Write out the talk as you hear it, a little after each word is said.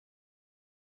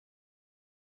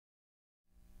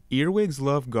Earwigs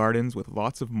love gardens with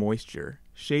lots of moisture,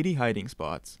 shady hiding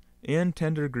spots, and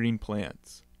tender green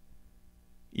plants.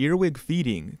 Earwig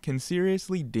feeding can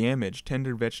seriously damage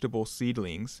tender vegetable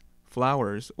seedlings,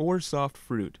 flowers, or soft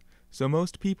fruit, so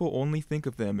most people only think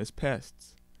of them as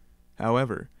pests.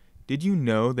 However, did you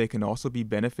know they can also be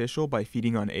beneficial by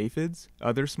feeding on aphids,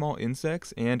 other small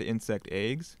insects, and insect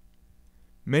eggs?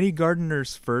 Many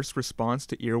gardeners' first response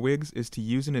to earwigs is to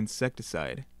use an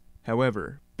insecticide.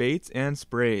 However, baits and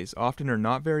sprays often are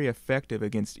not very effective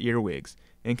against earwigs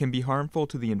and can be harmful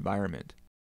to the environment.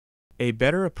 A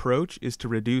better approach is to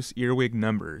reduce earwig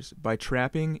numbers by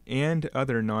trapping and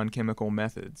other non-chemical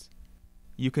methods.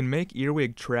 You can make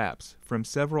earwig traps from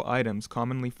several items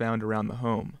commonly found around the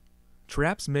home.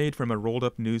 Traps made from a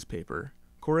rolled-up newspaper,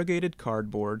 corrugated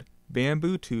cardboard,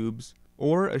 bamboo tubes,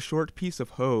 or a short piece of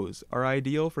hose are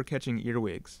ideal for catching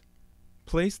earwigs.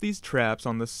 Place these traps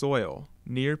on the soil,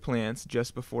 near plants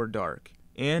just before dark,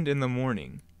 and in the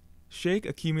morning. Shake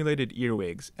accumulated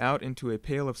earwigs out into a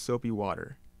pail of soapy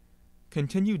water.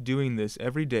 Continue doing this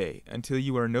every day until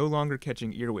you are no longer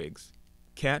catching earwigs.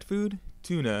 Cat food,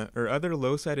 tuna, or other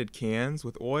low-sided cans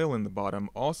with oil in the bottom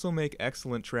also make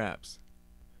excellent traps.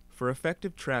 For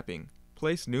effective trapping,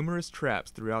 place numerous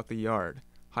traps throughout the yard,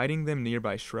 hiding them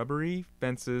nearby shrubbery,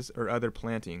 fences, or other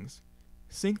plantings.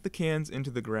 Sink the cans into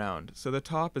the ground so the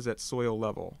top is at soil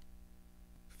level.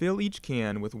 Fill each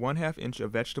can with 1/2 inch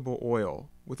of vegetable oil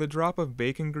with a drop of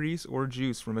bacon grease or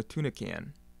juice from a tuna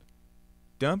can.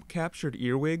 Dump captured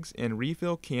earwigs and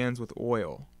refill cans with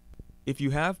oil. If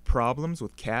you have problems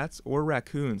with cats or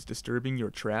raccoons disturbing your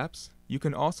traps, you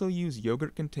can also use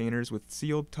yogurt containers with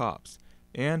sealed tops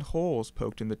and holes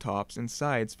poked in the tops and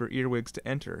sides for earwigs to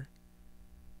enter.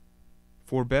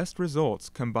 For best results,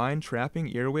 combine trapping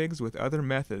earwigs with other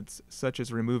methods such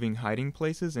as removing hiding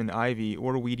places in ivy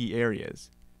or weedy areas,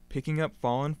 picking up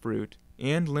fallen fruit,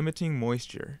 and limiting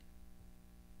moisture.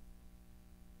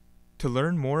 To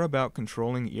learn more about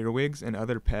controlling earwigs and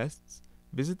other pests,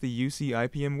 visit the UC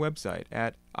IPM website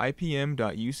at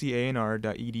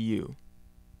ipm.ucanr.edu.